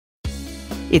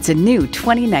It's a new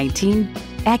 2019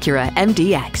 Acura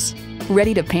MDX.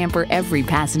 Ready to pamper every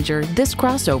passenger, this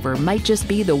crossover might just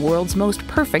be the world's most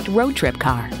perfect road trip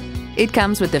car. It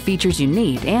comes with the features you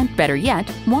need and, better yet,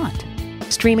 want.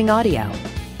 Streaming audio,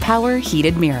 power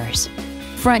heated mirrors,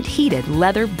 front heated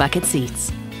leather bucket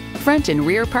seats, front and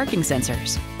rear parking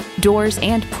sensors, doors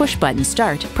and push-button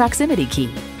start proximity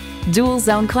key, dual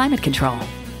zone climate control,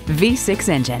 V6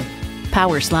 engine,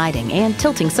 power sliding and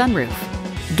tilting sunroof,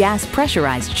 gas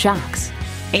pressurized shocks,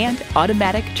 and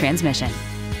automatic transmission.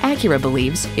 Acura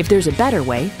believes if there's a better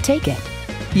way, take it.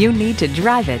 You need to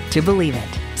drive it to believe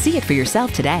it. See it for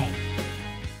yourself today.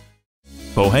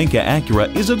 Pohanka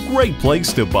Acura is a great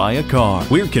place to buy a car.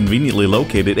 We're conveniently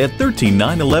located at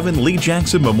 13911 Lee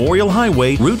Jackson Memorial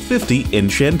Highway, Route 50 in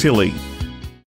Chantilly.